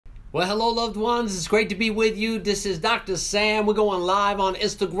Well, hello, loved ones. It's great to be with you. This is Dr. Sam. We're going live on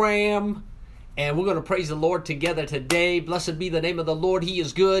Instagram, and we're going to praise the Lord together today. Blessed be the name of the Lord. He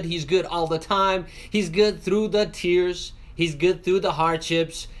is good. He's good all the time. He's good through the tears. He's good through the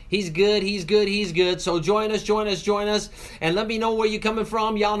hardships. He's good, he's good, he's good. So join us, and let me know where you're coming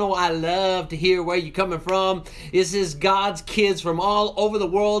from. Y'all know I love to hear where you're coming from. This is God's kids from all over the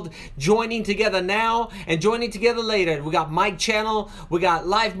world joining together now and joining together later. We got Mike Channel, we got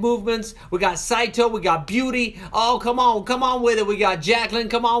Life Movements, we got Saito, we got Beauty. Oh, come on with it. We got Jacqueline,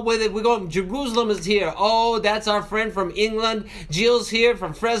 come on with it. We're going, Jerusalem is here. Oh, that's our friend from England. Jill's here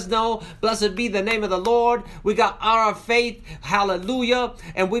from Fresno. Blessed be the name of the Lord. We got Our Faith, hallelujah.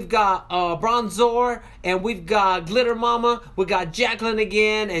 And we've got Bronzor, and we've got Glitter Mama, we got Jacqueline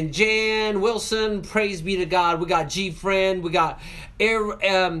again, and Jan Wilson, praise be to God. We got G Friend, we got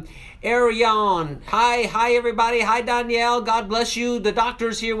Ariane. Hi everybody. Hi Danielle, God bless you. The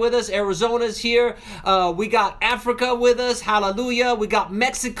doctor's here with us. Arizona's here. We got Africa with us, hallelujah. We got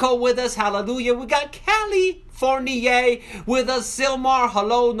Mexico with us, hallelujah. We got Cali Fournier with us. Silmar,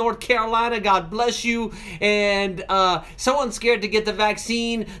 hello. North Carolina, God bless you. And someone's scared to get the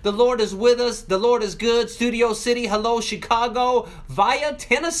vaccine. The Lord is with us. The Lord is good. Studio City, hello. Chicago via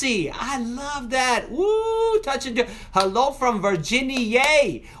Tennessee. I love that. Woo, touch and do. Hello from Virginia.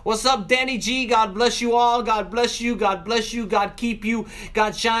 Yay. What's up, Danny G? God bless you all. God bless you. God bless you. God keep you.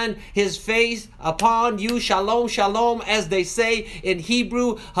 God shine his face upon you. Shalom, shalom, as they say in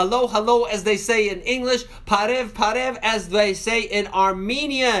Hebrew. Hello, hello, as they say in English. Parev, as they say in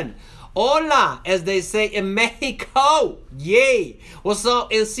Armenian. Hola, as they say in Mexico. Yay. What's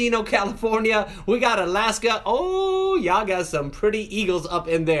up, Encino, California? We got Alaska. Oh, y'all got some pretty eagles up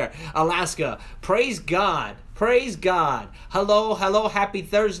in there. Alaska. Praise God. Praise God. Hello. Happy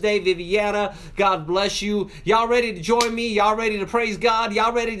Thursday, Viviana. God bless you. Y'all ready to join me? Y'all ready to praise God?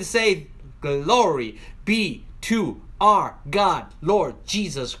 Y'all ready to say glory be to our God, Lord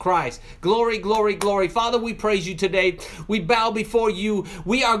Jesus Christ. Glory, glory, glory. Father, we praise you today. We bow before you.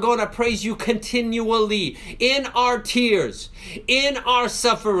 We are going to praise you continually in our tears, in our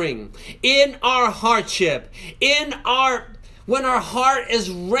suffering, in our hardship, when our heart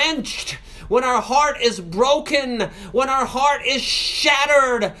is wrenched, when our heart is broken, when our heart is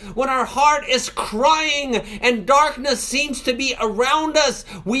shattered, when our heart is crying and darkness seems to be around us,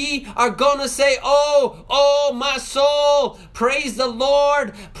 we are going to say, oh, my soul, praise the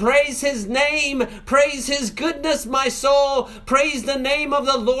Lord, praise his name, praise his goodness, my soul, praise the name of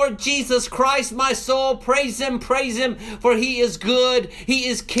the Lord Jesus Christ, my soul, praise him, for he is good, he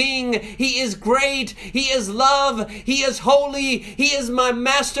is king, he is great, he is love, he is holy, he is my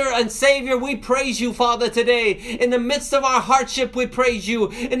master and savior. We praise you, Father, today. In the midst of our hardship, we praise you.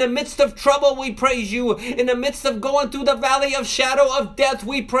 In the midst of trouble, we praise you. In the midst of going through the valley of shadow of death,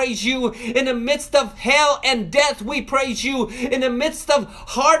 we praise you. In the midst of hell and death, we praise you. In the midst of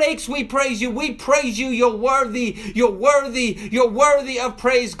heartaches, we praise you. We praise you. You're worthy. You're worthy. You're worthy of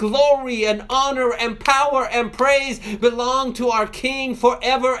praise. Glory and honor and power and praise belong to our King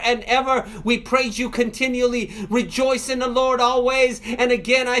forever and ever. We praise you continually. Rejoice in the Lord always. And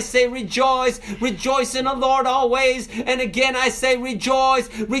again, I say rejoice. Rejoice in the Lord always. And again I say rejoice.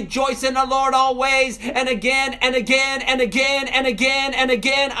 Rejoice in the Lord always. And again and again and again and again and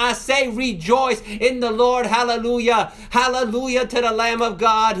again I say rejoice in the Lord. Hallelujah. Hallelujah to the Lamb of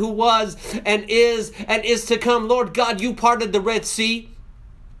God who was and is to come. Lord God, you parted the Red Sea.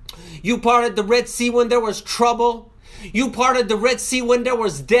 You parted the Red Sea when there was trouble. You parted the Red Sea when there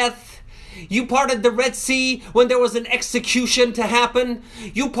was death. You parted the Red Sea when there was an execution to happen.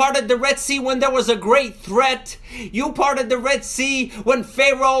 You parted the Red Sea when there was a great threat. You parted the Red Sea when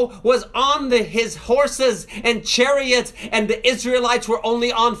Pharaoh was on his horses and chariots and the Israelites were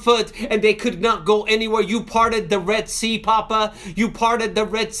only on foot and they could not go anywhere. You parted the Red Sea, Papa. You parted the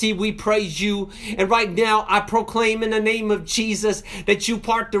Red Sea. We praise you. And right now I proclaim in the name of Jesus that you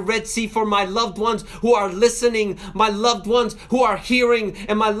part the Red Sea for my loved ones who are listening, my loved ones who are hearing,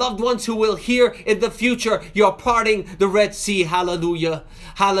 and my loved ones who will hear in the future. You're parting the Red Sea. Hallelujah.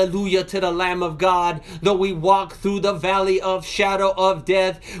 Hallelujah to the Lamb of God. Though we walk through the valley of shadow of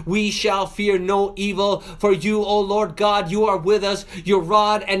death, we shall fear no evil. For you, O Lord God, you are with us. Your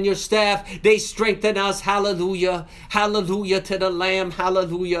rod and your staff, they strengthen us. Hallelujah. Hallelujah to the Lamb.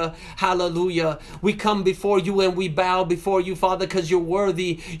 Hallelujah. Hallelujah. We come before you and we bow before you, Father, because you're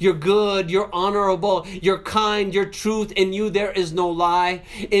worthy. You're good. You're honorable. You're kind. You're truth. In you there is no lie.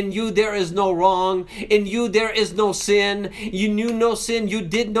 In you there there is no wrong. In you there is no sin. You knew no sin. You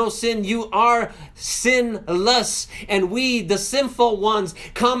did no sin. You are sinless. And we, the sinful ones,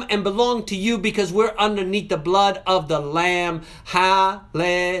 come and belong to you because we're underneath the blood of the Lamb. Hallelujah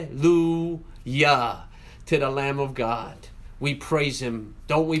to the Lamb of God. We praise him.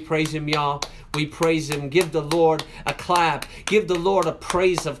 Don't we praise him, y'all? We praise him. Give the Lord a clap. Give the Lord a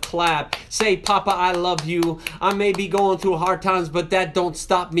praise of clap. Say, Papa, I love you. I may be going through hard times, but that don't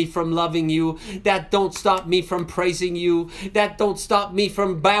stop me from loving you. That don't stop me from praising you. That don't stop me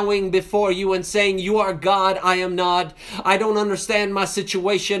from bowing before you and saying, you are God, I am not. I don't understand my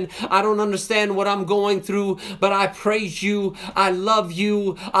situation. I don't understand what I'm going through, but I praise you. I love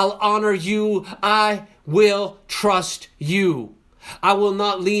you. I'll honor you. I will trust you. I will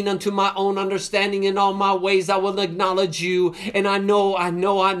not lean unto my own understanding. In all my ways I will acknowledge you. And I know,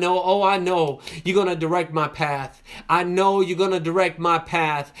 you're going to direct my path. I know you're going to direct my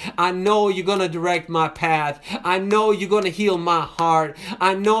path. I know you're going to direct my path. I know you're going to heal my heart.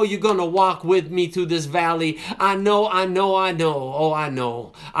 I know you're going to walk with me through this valley. I know.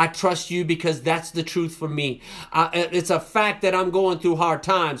 I trust you because that's the truth for me. It's a fact that I'm going through hard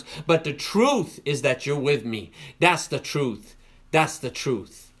times, but the truth is that you're with me. That's the truth. That's the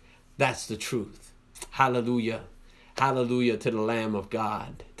truth. That's the truth. Hallelujah. Hallelujah to the Lamb of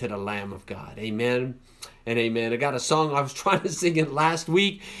God. To the Lamb of God. Amen and amen. I got a song. I was trying to sing it last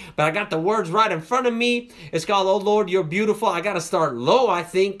week, but I got the words right in front of me. It's called, Oh Lord, You're Beautiful. I got to start low, I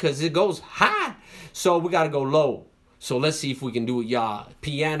think, because it goes high. So we got to go low. So let's see if we can do it, y'all.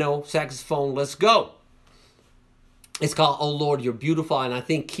 Piano, saxophone, let's go. It's called, Oh Lord, You're Beautiful. And I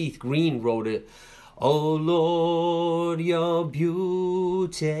think Keith Green wrote it. Oh Lord, you're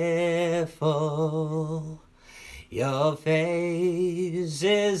beautiful. Your face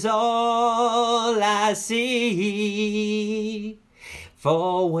is all I see.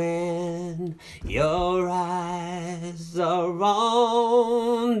 For when your eyes are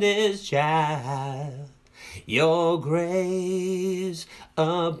on this child, your grace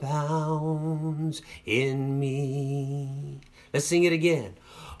abounds in me. Let's sing it again.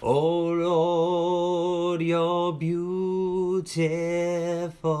 Oh Lord, you're beautiful.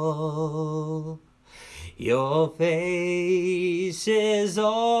 Your face is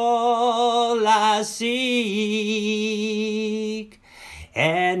all I seek.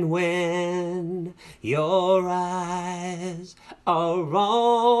 And when your eyes are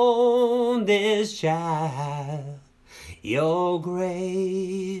on this child, your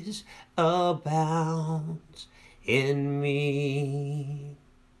grace abounds in me.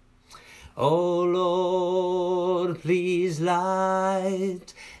 Oh Lord, please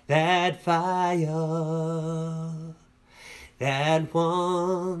light that fire that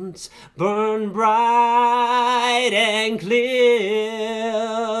once burned bright and clear.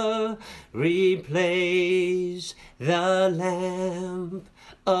 Replace the lamp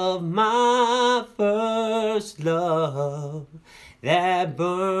of my first love that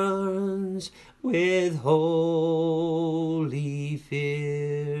burns with holy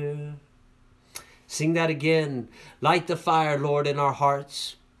fear. Sing that again. Light the fire, Lord, in our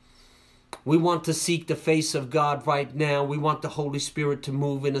hearts. We want to seek the face of God right now. We want the Holy Spirit to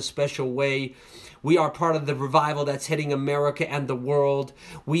move in a special way. We are part of the revival that's hitting America and the world.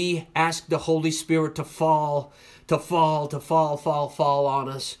 We ask the Holy Spirit to fall on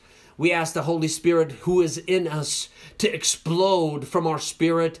us. We ask the Holy Spirit who is in us to explode from our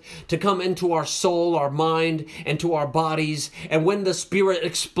spirit, to come into our soul, our mind, and to our bodies. And when the Spirit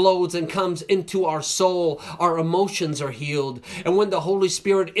explodes and comes into our soul, our emotions are healed. And when the Holy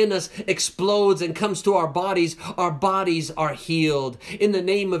Spirit in us explodes and comes to our bodies are healed. In the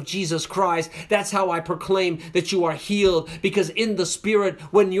name of Jesus Christ, that's how I proclaim that you are healed. Because in the Spirit,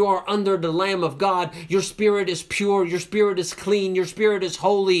 when you are under the Lamb of God, your spirit is pure, your spirit is clean, your spirit is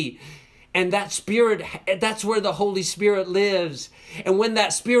holy. And that Spirit, that's where the Holy Spirit lives. And when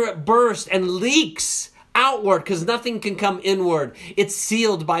that Spirit bursts and leaks outward, because nothing can come inward, it's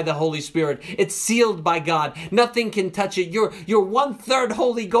sealed by the Holy Spirit. It's sealed by God. Nothing can touch it. You're 1/3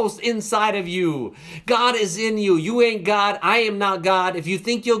 Holy Ghost inside of you. God is in you. You ain't God. I am not God. If you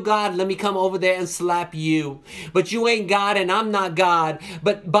think you're God, let me come over there and slap you. But you ain't God and I'm not God.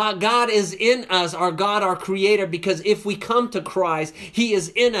 But God is in us, our God, our Creator, because if we come to Christ, He is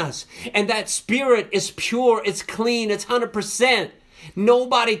in us. And that Spirit is pure. It's clean. It's 100%.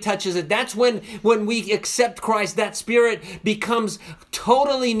 Nobody touches it. That's when we accept Christ, that spirit becomes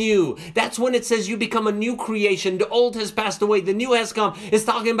totally new. That's when it says you become a new creation. The old has passed away. The new has come. It's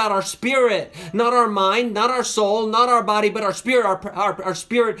talking about our spirit, not our mind, not our soul, not our body, but our spirit. Our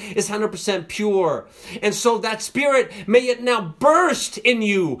spirit is 100% pure. And so that spirit, may it now burst in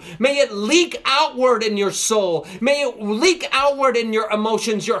you. May it leak outward in your soul. May it leak outward in your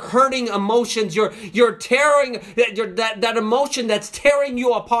emotions, your hurting emotions, your tearing, that emotion that's tearing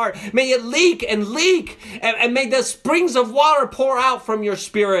you apart. May it leak and may the springs of water pour out from your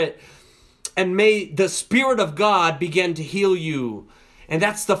spirit, and may the Spirit of God begin to heal you. And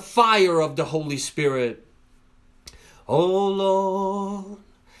that's the fire of the Holy Spirit. Oh Lord,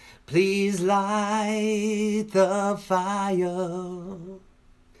 please light the fire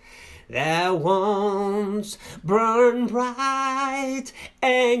that once burned bright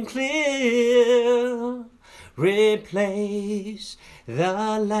and clear. Replace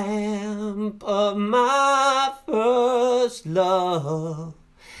the lamp of my first love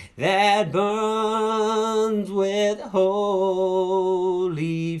that burns with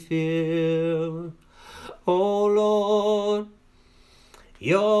holy fear. Oh Lord,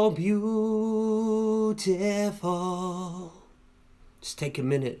 you're beautiful. Just take a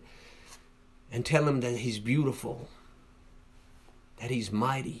minute and tell him that he's beautiful, that he's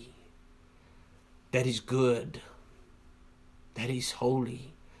mighty, that he's good, that he's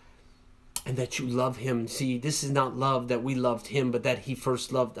holy, and that you love him. See, this is not love that we loved him, but that he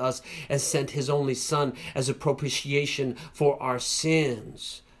first loved us and sent his only Son as a propitiation for our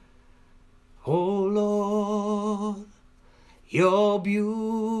sins. Oh Lord, you're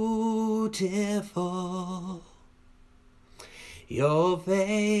beautiful. Your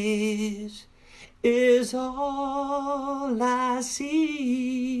face is all I seek.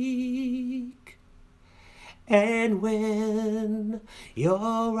 And when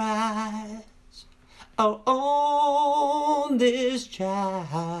your eyes are on this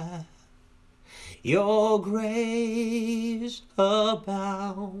child, your grace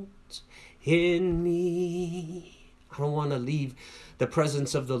abounds in me. I don't want to leave the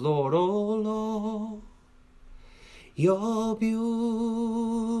presence of the Lord. Oh Lord, you're beautiful.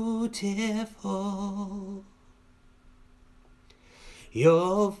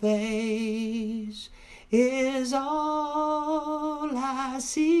 Your face is all I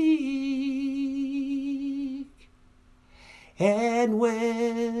seek. And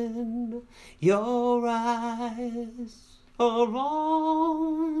when your eyes are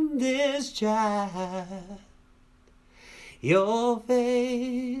on this child, your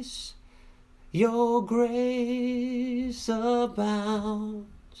face, your grace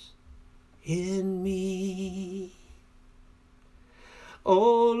abounds in me.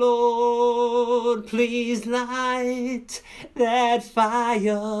 Oh Lord, please light that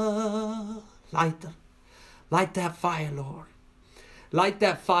fire. Light that fire, Lord. Light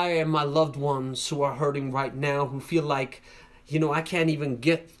that fire in my loved ones who are hurting right now, who feel like, I can't even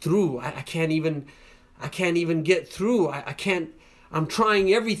get through. I can't even get through. I'm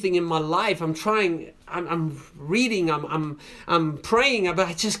trying everything in my life. I'm reading, I'm praying, but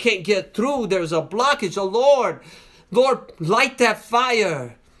I just can't get through. There's a blockage. Oh Lord, light that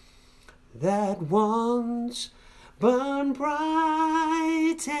fire that once burned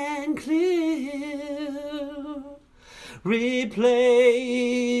bright and clear.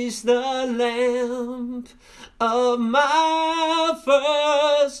 Replace the lamp of my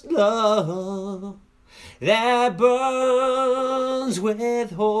first love that burns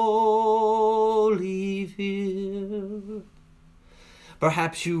with holy fear.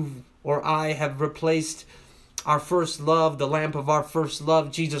 Perhaps you or I have replaced our first love, the lamp of our first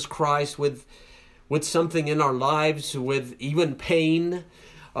love, Jesus Christ, with something in our lives, with even pain,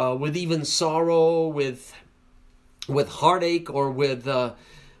 with even sorrow, with heartache, or with a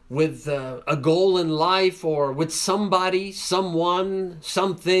goal in life, or with somebody, someone,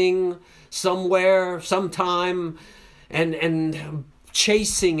 something, somewhere, sometime, and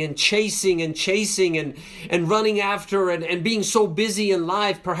chasing and running after and being so busy in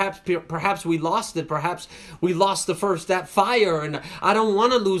life. Perhaps we lost it. Perhaps we lost that fire, and I don't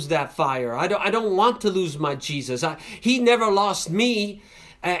want to lose that fire. I don't want to lose my Jesus. He never lost me,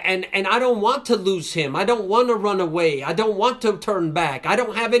 And I don't want to lose him. I don't want to run away. I don't want to turn back. I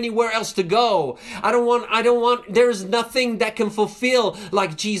don't have anywhere else to go. There's nothing that can fulfill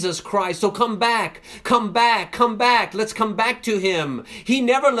like Jesus Christ. So come back, come back, come back. Let's come back to him. He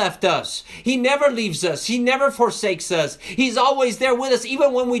never left us. He never leaves us. He never forsakes us. He's always there with us,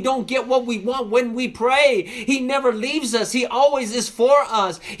 even when we don't get what we want. When we pray, he never leaves us. He always is for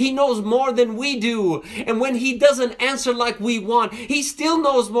us. He knows more than we do. And when he doesn't answer like we want, he still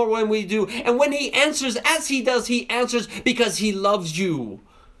knows more when we do. And when he answers as he does, he answers because he loves you.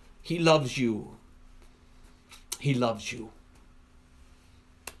 He loves you. He loves you.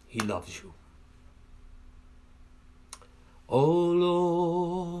 He loves you. Oh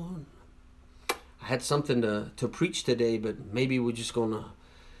Lord. I had something to preach today, but maybe we're just going to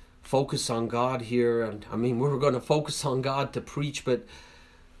focus on God here. And I mean, we're going to focus on God to preach, but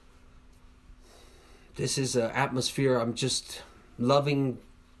this is an atmosphere I'm just loving,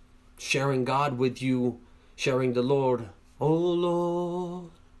 sharing God with you, sharing the Lord. Oh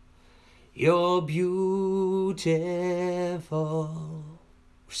Lord, you're beautiful.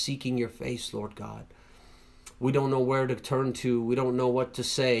 We're seeking your face, Lord God. We don't know where to turn to. We don't know what to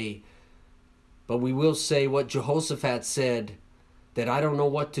say. But we will say what Jehoshaphat said, that I don't know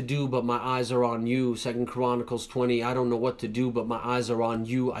what to do, but my eyes are on you. 2 Chronicles 20, I don't know what to do, but my eyes are on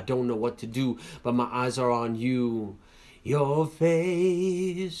you. I don't know what to do, but my eyes are on you. Your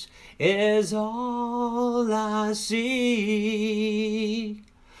face is all I seek,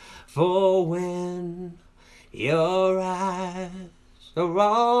 for when your eyes are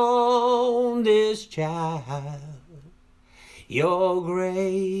on this child, your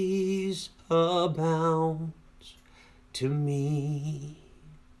grace abounds to me.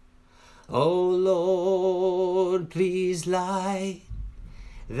 Oh Lord, please light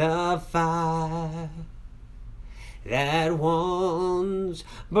the fire that once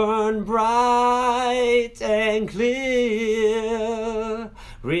burned bright and clear.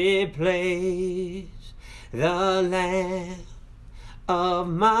 Replace the lamp of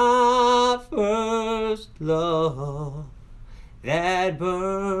my first love that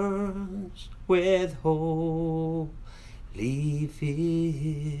burns with holy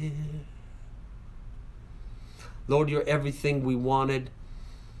fear. Lord, you're everything we wanted.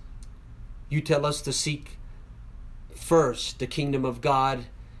 You tell us to seek first the kingdom of God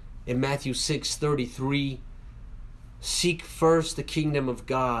in Matthew 6:33. Seek first the kingdom of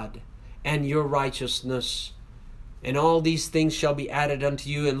God and your righteousness, and all these things shall be added unto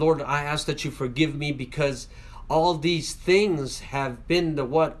you. And Lord, I ask that you forgive me, because all these things have been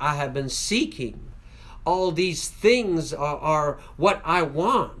what I have been seeking. All these things are what I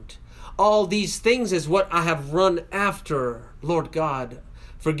want. All these things is what I have run after. Lord God,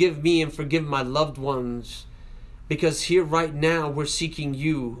 forgive me and forgive my loved ones, because here right now we're seeking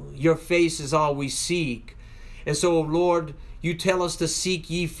you. Your face is all we seek. And so, Lord, you tell us to seek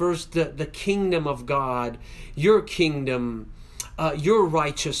ye first the kingdom of God, your kingdom, your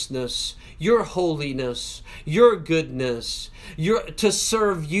righteousness, your holiness, your goodness, to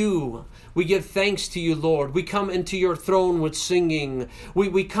serve you. We give thanks to you, Lord. We come into your throne with singing.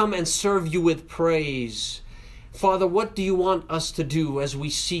 We come and serve you with praise. Father, what do you want us to do as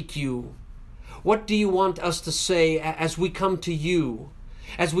we seek you? What do you want us to say as we come to you?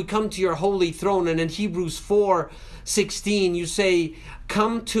 As we come to your holy throne? And in Hebrews 4:16, you say,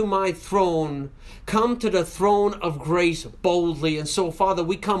 come to my throne. Come to the throne of grace boldly. And so, Father,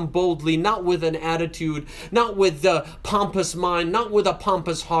 we come boldly, not with an attitude, not with a pompous mind, not with a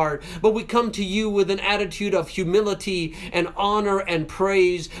pompous heart, but we come to you with an attitude of humility and honor and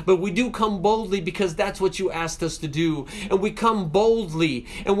praise. But we do come boldly because that's what you asked us to do. And we come boldly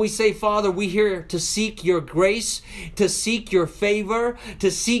and we say, Father, we're here to seek your grace, to seek your favor,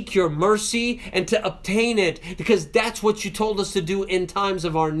 to seek your mercy, and to obtain it, because that's what you told us to do in times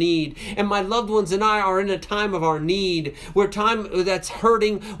of our need. And my loved ones and I are in a time of our need. We're time that's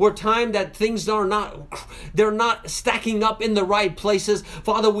hurting. We're time that things are they're not stacking up in the right places.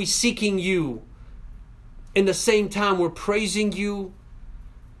 Father, we're seeking you. In the same time, we're praising you.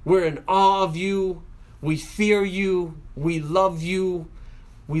 We're in awe of you. We fear you. We love you.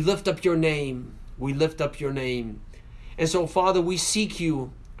 We lift up your name. We lift up your name. And so, Father, we seek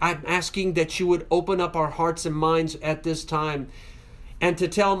you. I'm asking that you would open up our hearts and minds at this time, and to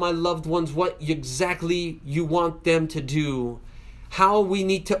tell my loved ones what exactly you want them to do, how we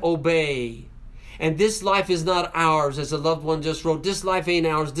need to obey. And this life is not ours, as a loved one just wrote. This life ain't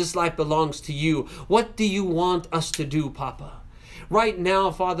ours. This life belongs to you. What do you want us to do, Papa? Right now,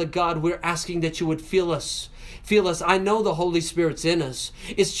 Father God, we're asking that you would fill us. Feel us. I know the Holy Spirit's in us.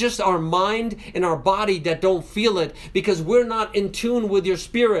 It's just our mind and our body that don't feel it because we're not in tune with your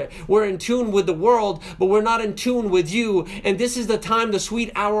spirit. We're in tune with the world, but we're not in tune with you. And this is the time, the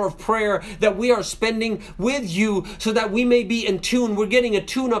sweet hour of prayer that we are spending with you so that we may be in tune. We're getting a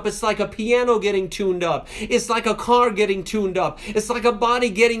tune up. It's like a piano getting tuned up. It's like a car getting tuned up. It's like a body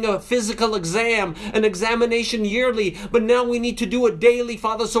getting a physical exam, an examination yearly. But now we need to do it daily,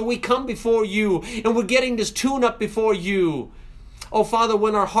 Father. So we come before you and we're getting this tune up before you. Oh, Father,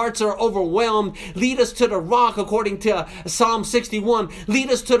 when our hearts are overwhelmed, lead us to the rock according to Psalm 61.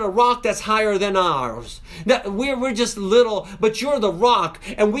 Lead us to the rock that's higher than ours. That we're just little, but you're the rock,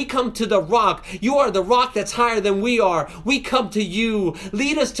 and we come to the rock. You are the rock that's higher than we are. We come to you.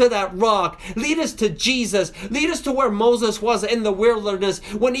 Lead us to that rock. Lead us to Jesus. Lead us to where Moses was in the wilderness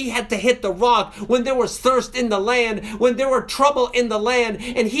when he had to hit the rock, when there was thirst in the land, when there were trouble in the land,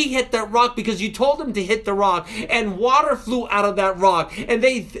 and he hit that rock because you told him to hit the rock, and water flew out of that rock, and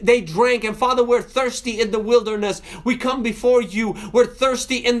they drank. And Father, we're thirsty in the wilderness. We come before you. We're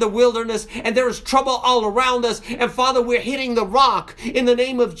thirsty in the wilderness, and there is trouble all around us. And Father, we're hitting the rock in the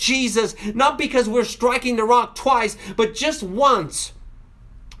name of Jesus, not because we're striking the rock twice, but just once.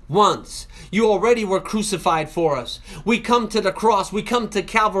 Once. You already were crucified for us. We come to the cross. We come to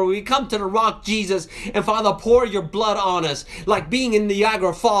Calvary. We come to the rock, Jesus. And Father, pour your blood on us like being in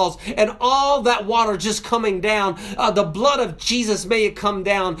Niagara Falls and all that water just coming down. The blood of Jesus, may it come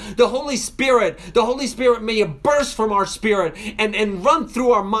down. The Holy Spirit, may it burst from our spirit and run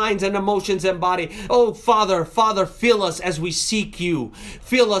through our minds and emotions and body. Oh, Father, fill us as we seek you.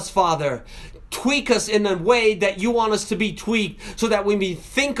 Fill us, Father. Tweak us in a way that you want us to be tweaked so that we may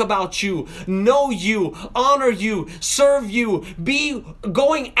think about you, know you, honor you, serve you, be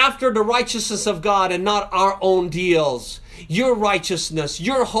going after the righteousness of God and not our own deals. Your righteousness,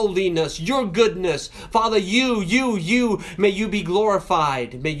 your holiness, your goodness. Father, you, may you be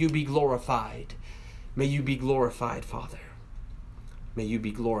glorified. May you be glorified. May you be glorified, Father. May you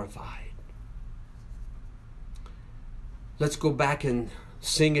be glorified. Let's go back and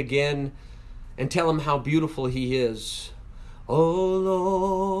sing again. And tell him how beautiful he is. Oh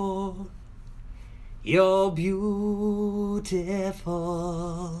Lord, you're beautiful.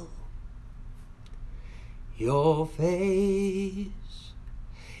 Your face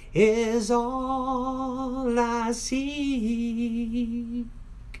is all I seek.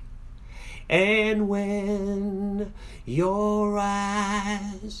 And when your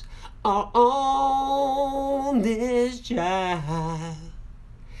eyes are on this child,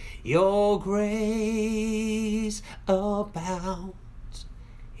 your grace abounds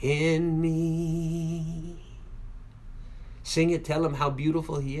in me. Sing it, tell him how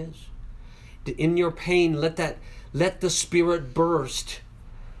beautiful he is. In your pain, let the Spirit burst.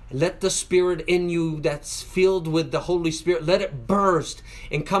 Let the Spirit in you that's filled with the Holy Spirit, let it burst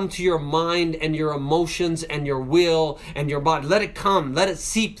and come to your mind and your emotions and your will and your body. Let it come, let it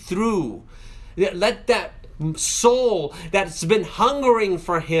seep through. Let that soul that's been hungering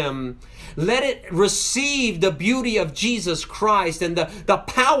for him, let it receive the beauty of Jesus Christ and the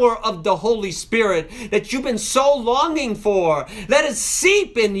power of the Holy Spirit that you've been so longing for. Let it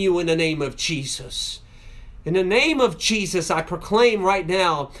seep in you in the name of Jesus. In the name of Jesus, I proclaim right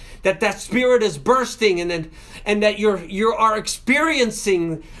now that Spirit is bursting and that you are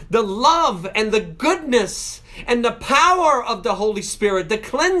experiencing the love and the goodness and the power of the Holy Spirit, the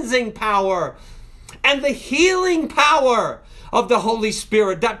cleansing power and the healing power of the Holy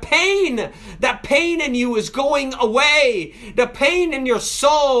Spirit. That pain in you is going away. The pain in your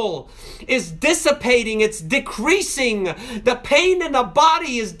soul is dissipating. It's decreasing. The pain in the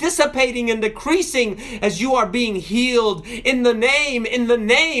body is dissipating and decreasing as you are being healed in the name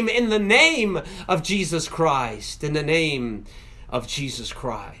of Jesus Christ. In the name of Jesus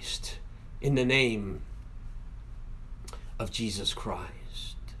Christ. In the name of Jesus Christ.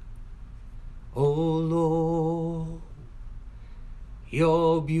 Oh Lord,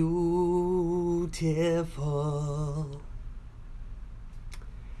 you're beautiful.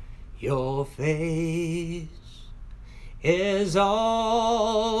 Your face is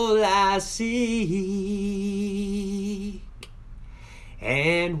all I seek.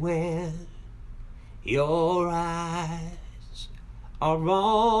 And when your eyes are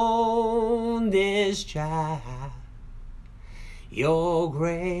on this child, your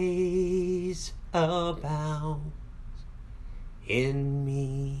grace abounds in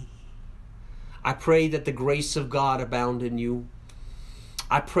me. I pray that the grace of God abound in you.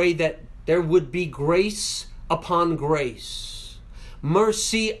 I pray that there would be grace upon grace,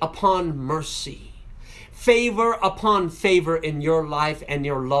 mercy upon mercy, favor upon favor in your life and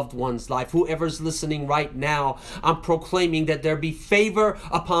your loved one's life. Whoever's listening right now, I'm proclaiming that there be favor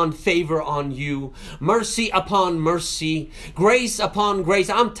upon favor on you, mercy upon mercy, grace upon grace.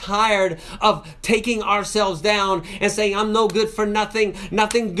 I'm tired of taking ourselves down and saying, I'm no good for nothing.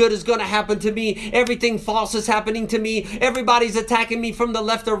 Nothing good is going to happen to me. Everything false is happening to me. Everybody's attacking me from the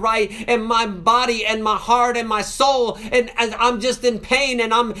left or right, and my body and my heart and my soul, and I'm just in pain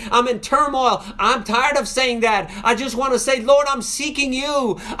and I'm in turmoil. I'm tired of saying that. I just want to say, Lord, I'm seeking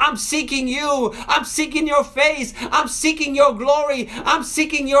you. I'm seeking you. I'm seeking your face. I'm seeking your glory. I'm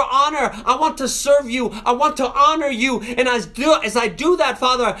seeking your honor. I want to serve you. I want to honor you. And as I do that,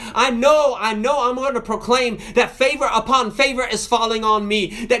 Father, I know I'm going to proclaim that favor upon favor is falling on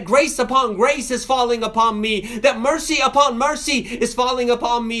me, that grace upon grace is falling upon me, that mercy upon mercy is falling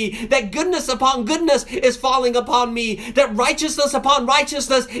upon me, that goodness upon goodness is falling upon me, that righteousness upon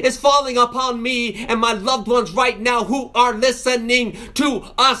righteousness is falling upon me and my loved ones right now who are listening to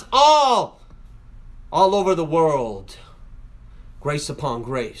us all over the world. Grace upon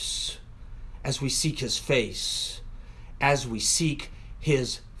grace as we seek his face, as we seek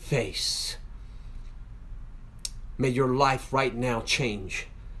his face. May your life right now change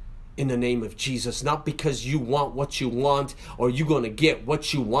in the name of Jesus, not because you want what you want or you're going to get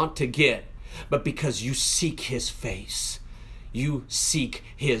what you want to get, but because you seek his face. You seek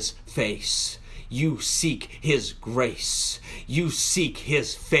his face. You seek his grace. You seek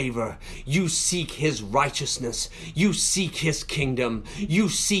his favor. You seek his righteousness. You seek his kingdom. You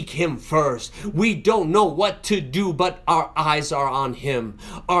seek him first. We don't know what to do, but our eyes are on him.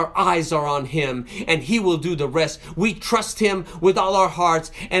 Our eyes are on him, and he will do the rest. We trust him with all our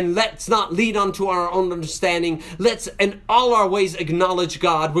hearts, and let's not lead unto our own understanding. Let's in all our ways acknowledge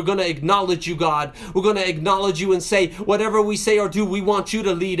God. We're going to acknowledge you, God. We're going to acknowledge you and say, whatever we say or do, we want you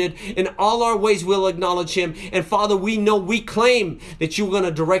to lead it. In all our ways, we'll acknowledge him. And Father, we know, we claim that you're going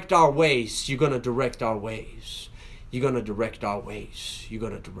to direct our ways. You're going to direct our ways. You're going to direct our ways. You're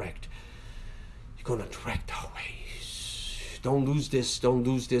going to direct our ways. Don't lose this. Don't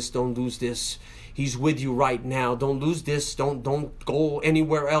lose this. Don't lose this. He's with you right now. Don't lose this. Don't go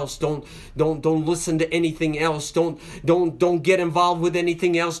anywhere else. Don't listen to anything else. Don't get involved with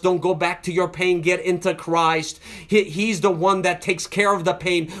anything else. Don't go back to your pain. Get into Christ. He's the one that takes care of the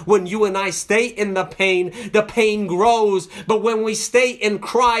pain. When you and I stay in the pain grows. But when we stay in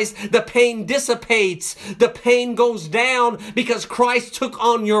Christ, the pain dissipates. The pain goes down because Christ took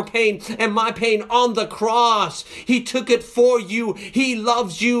on your pain and my pain on the cross. He took it for you. He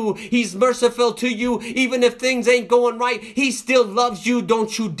loves you. He's merciful to you. Even if things ain't going right, he still loves you.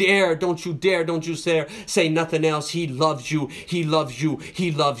 Don't you dare, don't you dare, don't you say nothing else. He loves you. He loves you.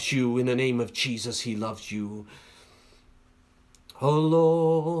 He loves you. In the name of Jesus, he loves you. Oh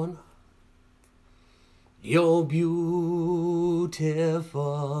Lord, you're beautiful.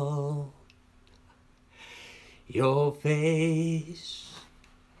 Your face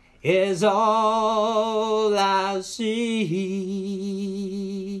is all I seek.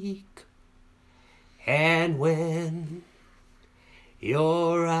 And when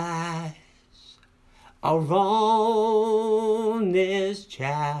your eyes are on this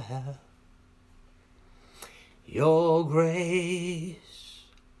child, your grace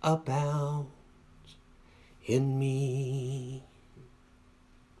abounds in me.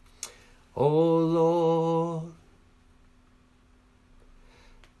 Oh Lord,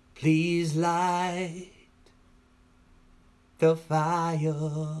 please light the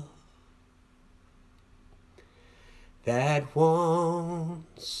fire that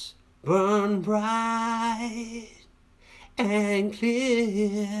once burned bright and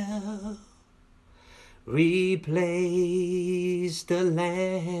clear. Replace the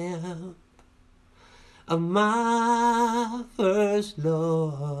lamp of my first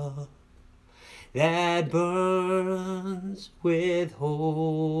love that burns with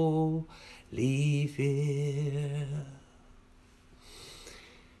holy fear.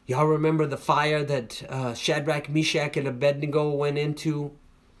 Y'all remember the fire that Shadrach, Meshach, and Abednego went into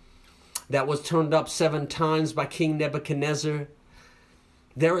that was turned up 7 times by King Nebuchadnezzar?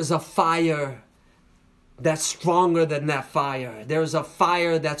 There is a fire that's stronger than that fire. There is a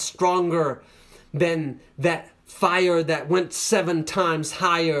fire that's stronger than that fire that went 7 times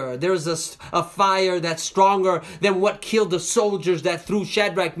higher. There's a fire that's stronger than what killed the soldiers that threw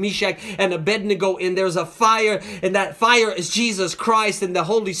Shadrach, Meshach, and Abednego in. There's a fire, and that fire is Jesus Christ and the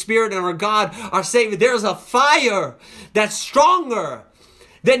Holy Spirit and our God, our Savior. There's a fire that's stronger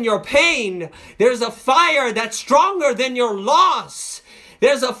than your pain. There's a fire that's stronger than your loss.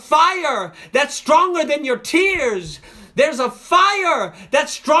 There's a fire that's stronger than your tears. There's a fire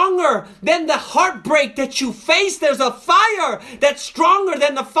that's stronger than the heartbreak that you face. There's a fire that's stronger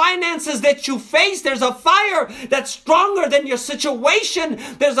than the finances that you face. There's a fire that's stronger than your situation.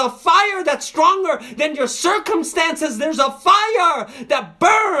 There's a fire that's stronger than your circumstances. There's a fire that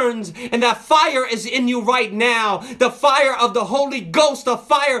burns, and that fire is in you right now. The fire of the Holy Ghost, the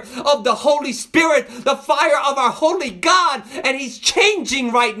fire of the Holy Spirit, the fire of our holy God. And He's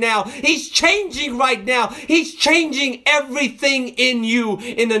changing right now. He's changing right now. He's changing everything in you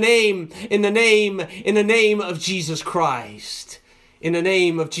in the name of Jesus Christ. In the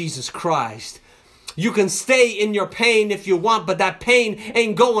name of Jesus Christ. You can stay in your pain if you want, but that pain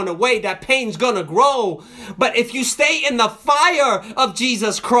ain't going away. That pain's gonna grow. But if you stay in the fire of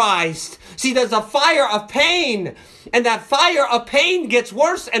Jesus Christ, see, there's a fire of pain, and that fire of pain gets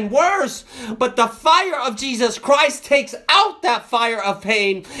worse and worse. But the fire of Jesus Christ takes out that fire of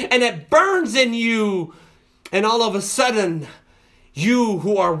pain, and it burns in you. And all of a sudden, you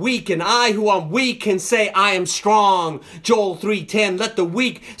who are weak and I who am weak can say, I am strong. Joel 3:10. Let the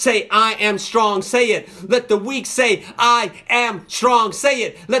weak say, I am strong. Say it. Let the weak say, I am strong. Say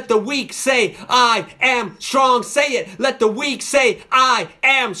it. Let the weak say, I am strong. Say it. Let the weak say, I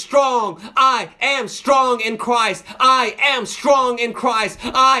am strong. I am strong in Christ. I am strong in Christ.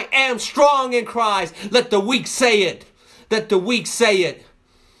 I am strong in Christ. Let the weak say it. Let the weak say it.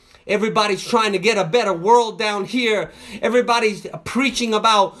 Everybody's trying to get a better world down here. Everybody's preaching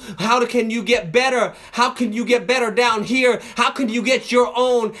about how can you get better? How can you get better down here? How can you get your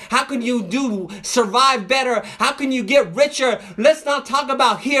own? How can you survive better? How can you get richer? Let's not talk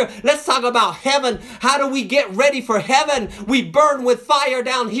about here. Let's talk about heaven. How do we get ready for heaven? We burn with fire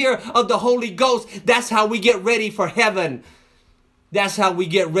down here of the Holy Ghost. That's how we get ready for heaven. That's how we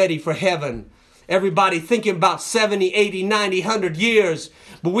get ready for heaven. Everybody thinking about 70, 80, 90, 100 years.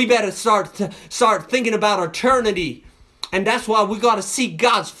 But we better start thinking about eternity. And that's why we got to see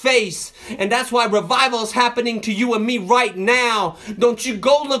God's face. And that's why revival is happening to you and me right now. Don't you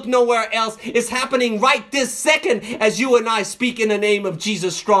go look nowhere else. It's happening right this second as you and I speak in the name of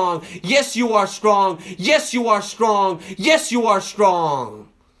Jesus strong. Yes, you are strong. Yes, you are strong. Yes, you are strong.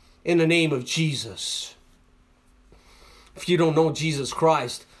 In the name of Jesus. If you don't know Jesus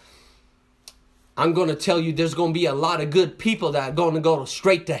Christ, I'm going to tell you there's going to be a lot of good people that are going to go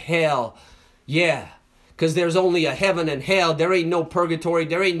straight to hell. Yeah. Because there's only a heaven and hell. There ain't no purgatory.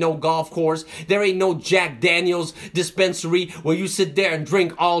 There ain't no golf course. There ain't no Jack Daniels dispensary where you sit there and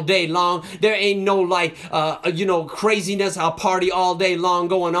drink all day long. There ain't no craziness, a party all day long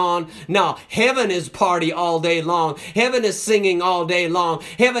going on. No, heaven is party all day long. Heaven is singing all day long.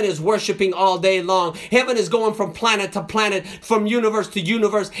 Heaven is worshiping all day long. Heaven is going from planet to planet, from universe to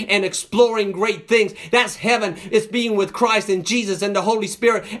universe and exploring great things. That's heaven. It's being with Christ and Jesus and the Holy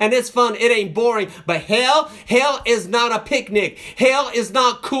Spirit. And it's fun. It ain't boring. But hell is not a picnic. Hell is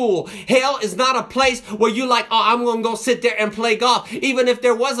not cool. Hell is not a place where you like, oh, I'm going to go sit there and play golf. Even if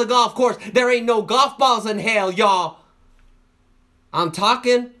there was a golf course, there ain't no golf balls in hell, y'all. I'm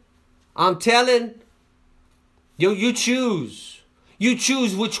talking. I'm telling. You choose. You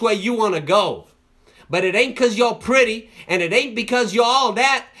choose which way you want to go. But it ain't because you're pretty, and it ain't because you're all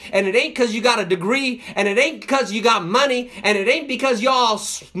that, and it ain't because you got a degree, and it ain't because you got money, and it ain't because you're all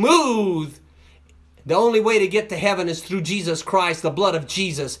smooth. The only way to get to heaven is through Jesus Christ, the blood of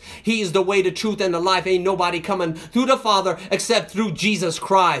Jesus. He is the way, the truth, and the life. Ain't nobody coming through the Father except through Jesus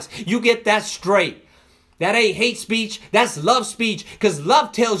Christ. You get that straight. That ain't hate speech. That's love speech, because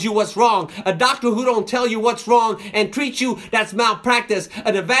love tells you what's wrong. A doctor who don't tell you what's wrong and treat you, that's malpractice.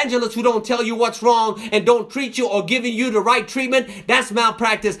 An evangelist who don't tell you what's wrong and don't treat you or giving you the right treatment, that's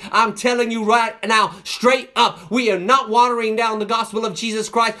malpractice. I'm telling you right now, straight up, we are not watering down the gospel of Jesus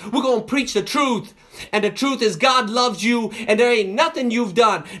Christ. We're going to preach the truth. And the truth is God loves you, and there ain't nothing you've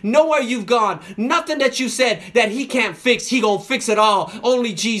done, nowhere you've gone, nothing that you said that He can't fix. He gonna fix it all.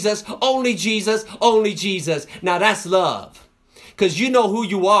 Only Jesus, only Jesus, only Jesus. Now that's love, because you know who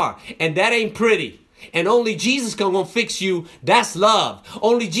you are, and that ain't pretty. And only Jesus gonna fix you. That's love.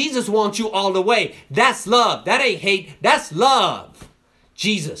 Only Jesus wants you all the way. That's love. That ain't hate. That's love.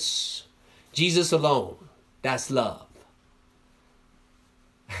 Jesus. Jesus alone. That's love.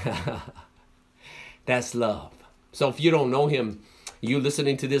 That's love. So if you don't know Him, you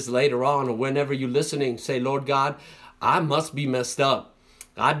listening to this later on or whenever you're listening, say, Lord God, I must be messed up.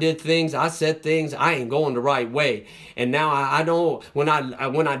 I did things, I said things, I ain't going the right way. And now I know when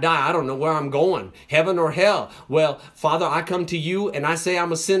I die, I don't know where I'm going, heaven or hell. Well, Father, I come to you and I say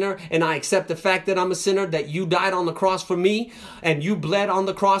I'm a sinner, and I accept the fact that I'm a sinner, that you died on the cross for me, and you bled on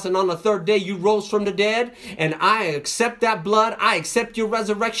the cross, and on the third day you rose from the dead, and I accept that blood. I accept your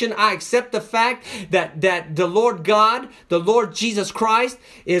resurrection. I accept the fact that the Lord God, the Lord Jesus Christ,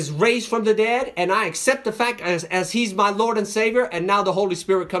 is raised from the dead, and I accept the fact as he's my Lord and Savior, and now the Holy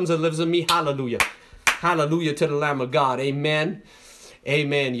Spirit comes and lives in me. Hallelujah. Hallelujah to the Lamb of God. Amen.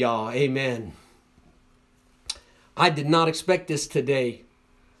 Amen, y'all. Amen. I did not expect this today.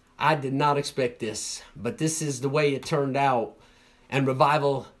 I did not expect this, but this is the way it turned out, and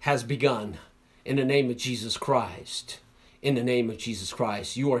revival has begun in the name of Jesus Christ. In the name of Jesus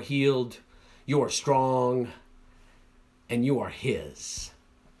Christ. You are healed, you are strong, and you are his.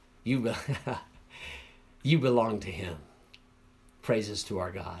 You belong to him. Praises to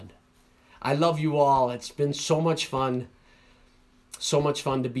our God. I love you all. It's been so much fun. So much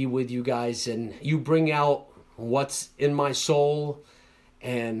fun to be with you guys. And you bring out what's in my soul.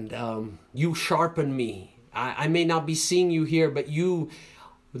 And you sharpen me. I may not be seeing you here, but you,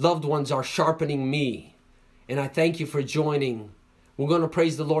 loved ones, are sharpening me. And I thank you for joining. We're going to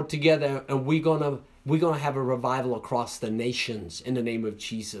praise the Lord together. And we're going to have a revival across the nations in the name of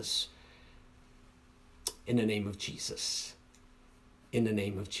Jesus. In the name of Jesus. In the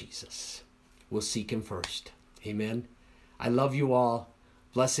name of Jesus. We'll seek him first. Amen. I love you all.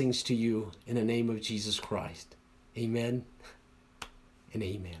 Blessings to you in the name of Jesus Christ. Amen and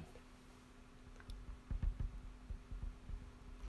amen.